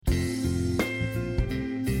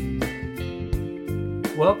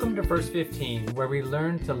Welcome to Verse 15, where we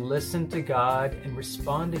learn to listen to God and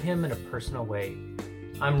respond to Him in a personal way.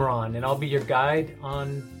 I'm Ron, and I'll be your guide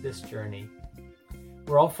on this journey.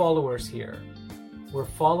 We're all followers here. We're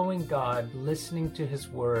following God, listening to His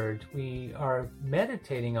Word. We are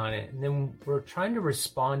meditating on it, and then we're trying to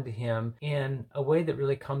respond to Him in a way that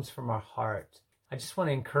really comes from our heart. I just want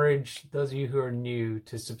to encourage those of you who are new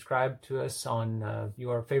to subscribe to us on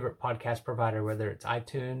your favorite podcast provider, whether it's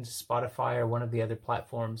iTunes, Spotify, or one of the other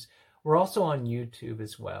platforms. We're also on YouTube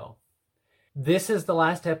as well. This is the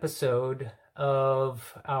last episode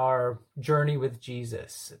of our journey with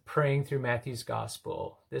Jesus, praying through Matthew's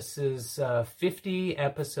Gospel. This is 50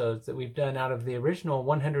 episodes that we've done out of the original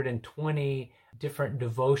 120 different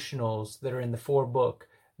devotionals that are in the 4-book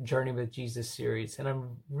Journey with Jesus series. And I've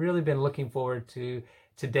really been looking forward to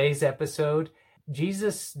today's episode.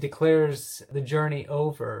 Jesus declares the journey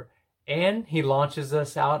over and he launches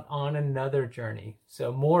us out on another journey.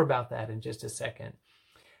 So more about that in just a second.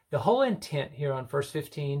 The whole intent here on Verse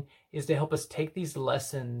 15 is to help us take these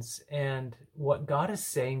lessons and what God is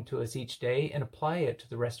saying to us each day and apply it to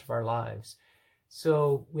the rest of our lives.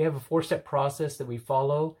 So we have a 4-step process that we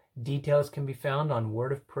follow. Details can be found on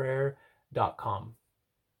wordofprayer.com.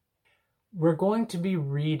 We're going to be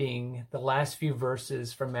reading the last few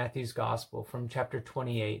verses from Matthew's Gospel from chapter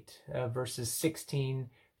 28, verses 16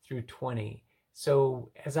 through 20.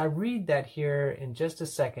 So as I read that here in just a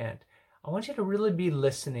second, I want you to really be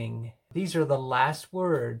listening. These are the last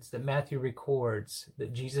words that Matthew records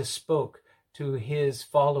that Jesus spoke to his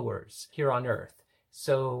followers here on earth.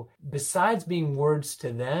 So besides being words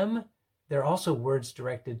to them, they're also words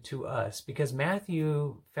directed to us because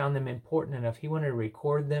Matthew found them important enough. He wanted to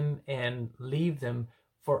record them and leave them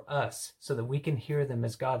for us so that we can hear them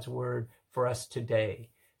as God's word for us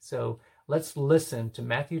today. So let's listen to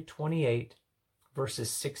Matthew 28, verses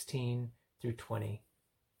 16 through 20.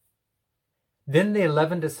 Then the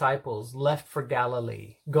 11 disciples left for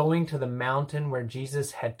Galilee, going to the mountain where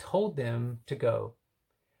Jesus had told them to go.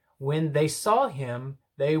 When they saw him,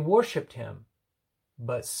 they worshipped him,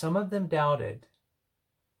 but some of them doubted.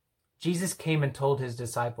 Jesus came and told his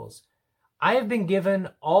disciples, "I have been given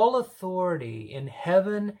all authority in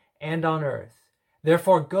heaven and on earth.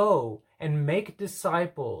 Therefore go and make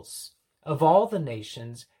disciples of all the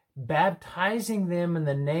nations, baptizing them in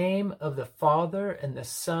the name of the Father and the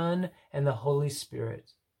Son and the Holy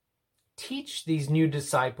Spirit. Teach these new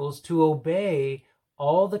disciples to obey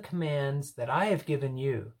all the commands that I have given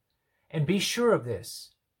you. And be sure of this,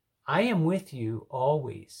 I am with you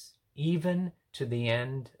always, even to the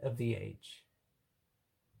end of the age."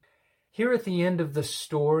 Here at the end of the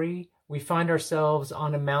story, we find ourselves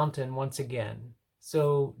on a mountain once again.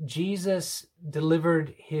 So Jesus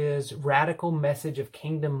delivered his radical message of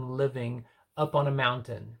kingdom living up on a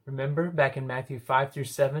mountain. Remember back in Matthew 5 through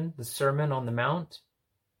 7, the Sermon on the Mount?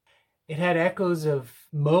 It had echoes of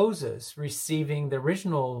Moses receiving the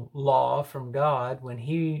original law from God when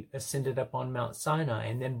he ascended up on Mount Sinai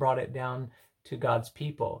and then brought it down to God's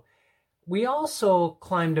people. We also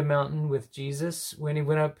climbed a mountain with Jesus when he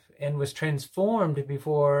went up and was transformed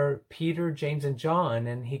before Peter, James, and John,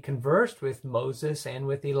 and he conversed with Moses and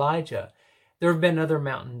with Elijah. There have been other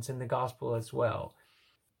mountains in the gospel as well.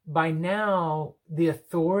 By now, the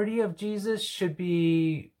authority of Jesus should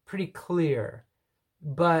be pretty clear,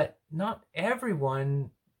 but not everyone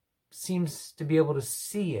seems to be able to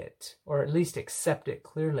see it, or at least accept it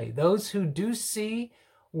clearly. Those who do see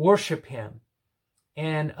worship him,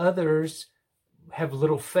 and others have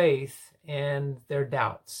little faith and their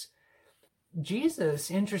doubts. Jesus,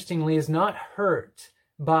 interestingly, is not hurt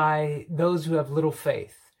by those who have little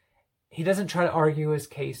faith. He doesn't try to argue his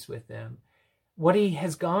case with them. What he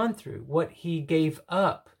has gone through, what he gave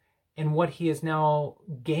up, and what he has now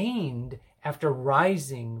gained after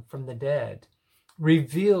rising from the dead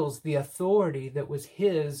reveals the authority that was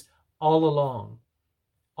his all along.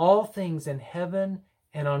 All things in heaven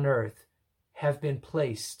and on earth have been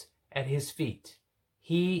placed at his feet.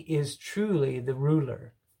 He is truly the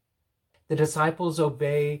ruler. The disciples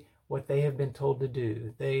obey what they have been told to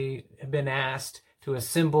do. They have been asked to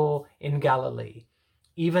assemble in Galilee,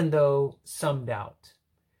 even though some doubt.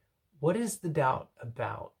 What is the doubt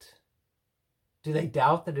about? Do they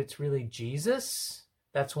doubt that it's really Jesus?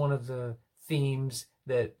 That's one of the themes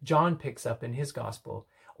that John picks up in his gospel.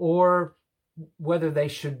 Or whether they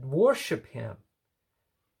should worship him.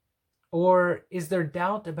 Or is there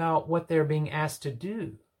doubt about what they're being asked to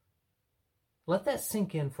do? Let that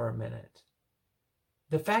sink in for a minute.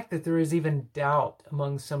 The fact that there is even doubt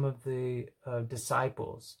among some of the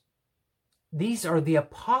disciples. These are the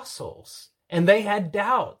apostles, and they had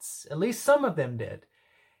doubts. At least some of them did.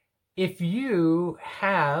 If you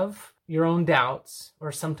have your own doubts,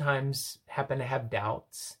 or sometimes happen to have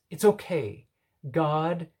doubts, it's okay.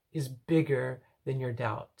 God is bigger than your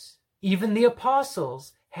doubts. Even the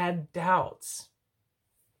apostles had doubts.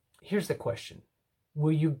 Here's the question.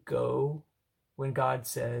 Will you go when God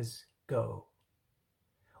says go?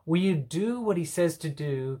 Will you do what he says to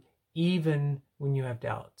do even when you have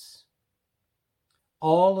doubts?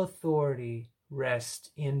 All authority rests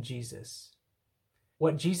in Jesus.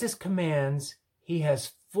 What Jesus commands, he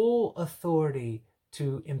has full authority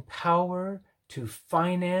to empower, to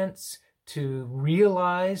finance, to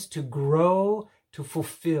realize, to grow, to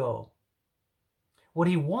fulfill. What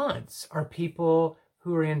he wants are people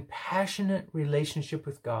who are in passionate relationship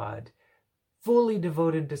with God, fully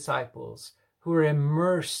devoted disciples who are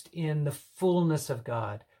immersed in the fullness of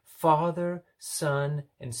God, Father, Son,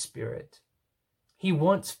 and Spirit. He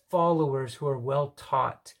wants followers who are well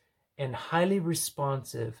taught and highly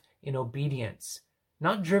responsive in obedience,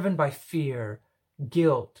 not driven by fear,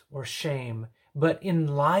 guilt, or shame, but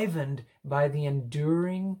enlivened by the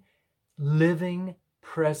enduring, living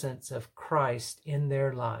presence of Christ in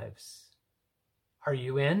their lives. Are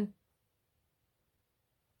you in?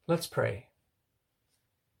 Let's pray.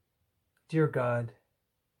 Dear God,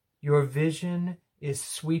 your vision is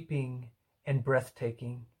sweeping and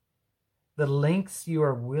breathtaking. The lengths you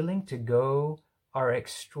are willing to go are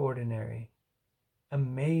extraordinary.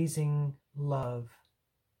 Amazing love.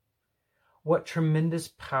 What tremendous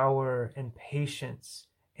power and patience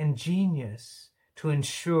and genius to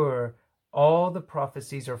ensure all the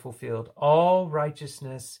prophecies are fulfilled, all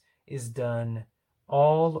righteousness is done,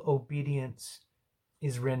 all obedience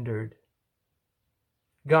is rendered.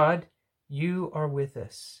 God, you are with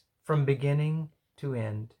us from beginning to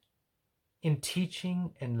end, in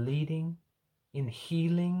teaching and leading, in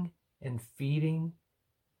healing and feeding,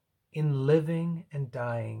 in living and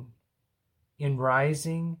dying, in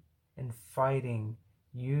rising and fighting.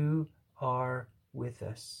 You are with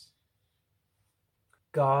us.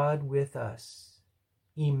 God with us,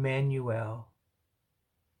 Emmanuel.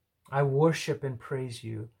 I worship and praise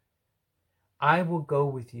you. I will go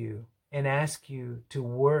with you and ask you to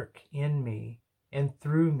work in me and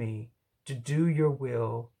through me to do your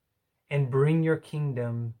will and bring your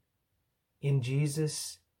kingdom in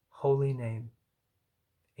Jesus' holy name.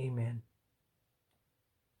 Amen.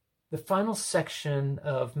 The final section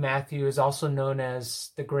of Matthew is also known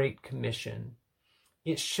as the Great Commission.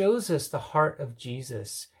 It shows us the heart of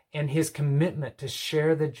Jesus and his commitment to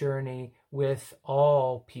share the journey with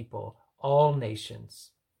all people, all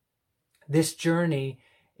nations. This journey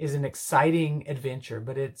is an exciting adventure,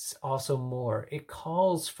 but it's also more. It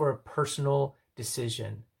calls for a personal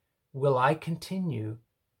decision. Will I continue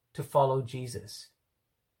to follow Jesus?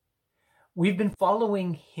 We've been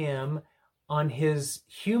following him on his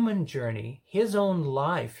human journey, his own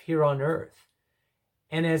life here on earth.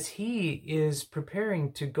 And as he is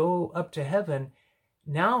preparing to go up to heaven,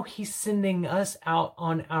 now he's sending us out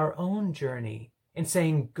on our own journey and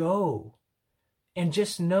saying, go. And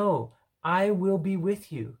just know, I will be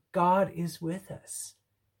with you. God is with us.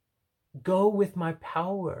 Go with my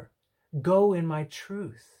power. Go in my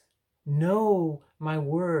truth. Know my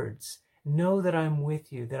words. Know that I'm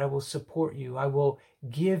with you, that I will support you. I will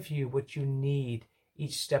give you what you need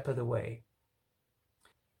each step of the way.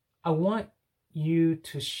 I want you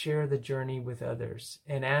to share the journey with others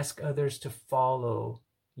and ask others to follow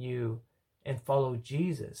you and follow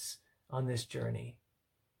Jesus on this journey.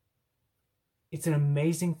 It's an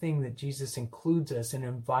amazing thing that Jesus includes us and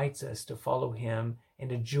invites us to follow him and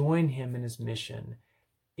to join him in his mission.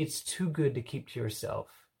 It's too good to keep to yourself.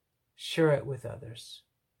 Share it with others.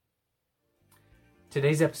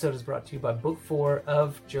 Today's episode is brought to you by Book 4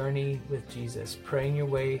 of Journey with Jesus, Praying Your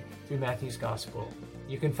Way Through Matthew's Gospel.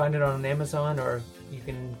 You can find it on Amazon, or you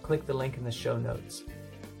can click the link in the show notes.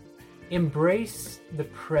 Embrace the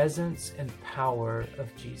presence and power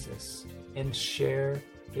of Jesus and share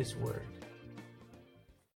his word.